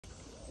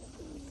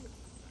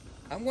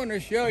I'm going to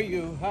show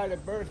you how the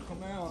birds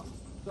come out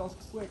so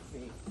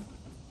quickly.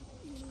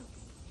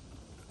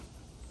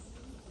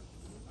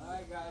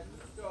 Alright guys,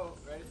 let's go.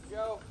 Ready to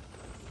go?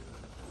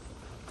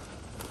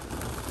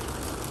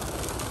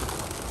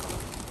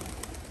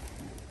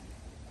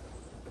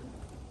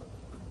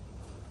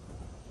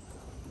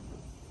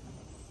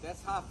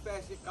 That's how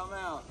fast they come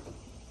out.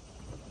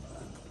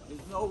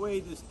 There's no way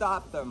to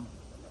stop them.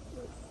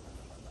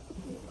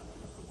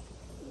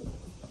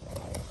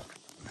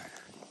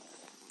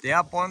 They're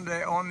up on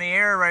the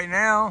air right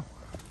now.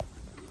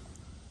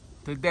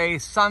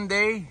 Today's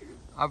Sunday.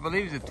 I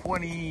believe it's the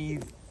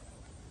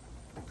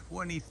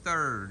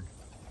 23rd.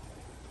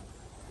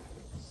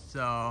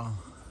 So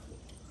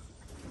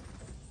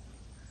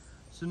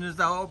as soon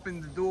as I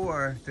open the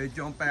door, they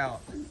jump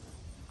out.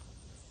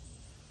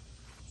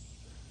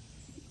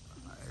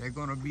 They're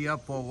gonna be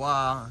up for a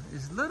while.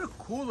 It's a little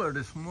cooler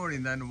this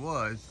morning than it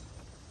was.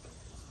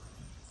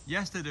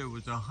 Yesterday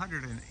was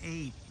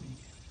 108,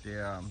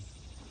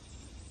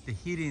 the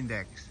heat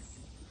index.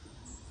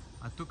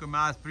 I took them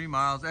out 3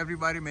 miles.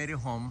 Everybody made it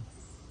home.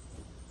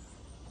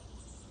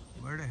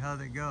 Where the hell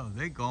they go?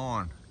 They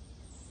gone.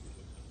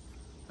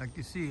 Like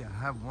you see, I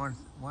have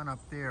one up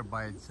there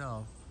by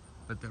itself,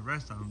 but the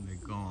rest of them,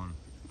 they're gone.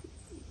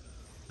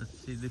 Let's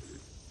see this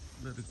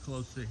a little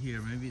closer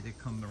here. Maybe they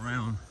come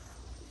around.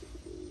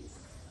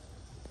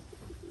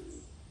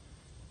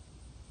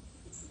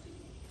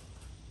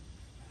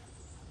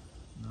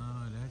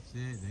 No, that's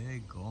it. They're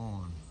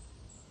gone.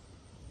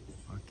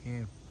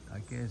 I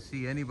can't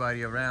see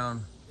anybody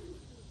around.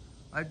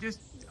 I just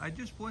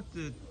want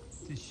to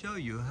show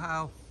you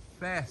how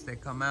fast they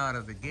come out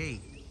of the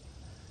gate.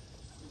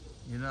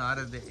 You know, out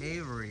of the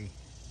aviary.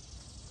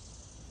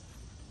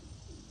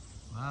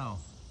 Wow.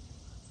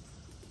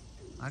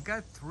 I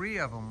got 3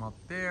 of them up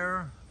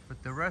there,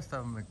 but the rest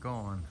of them are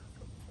gone.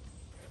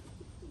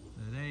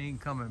 They ain't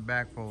coming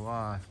back for a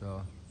while,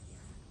 so.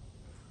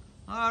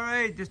 All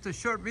right, just a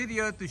short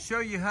video to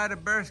show you how the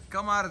birds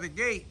come out of the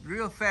gate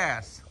real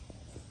fast.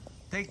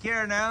 Take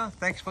care now.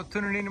 Thanks for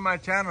tuning into my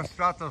channel,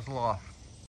 Strato's Loft.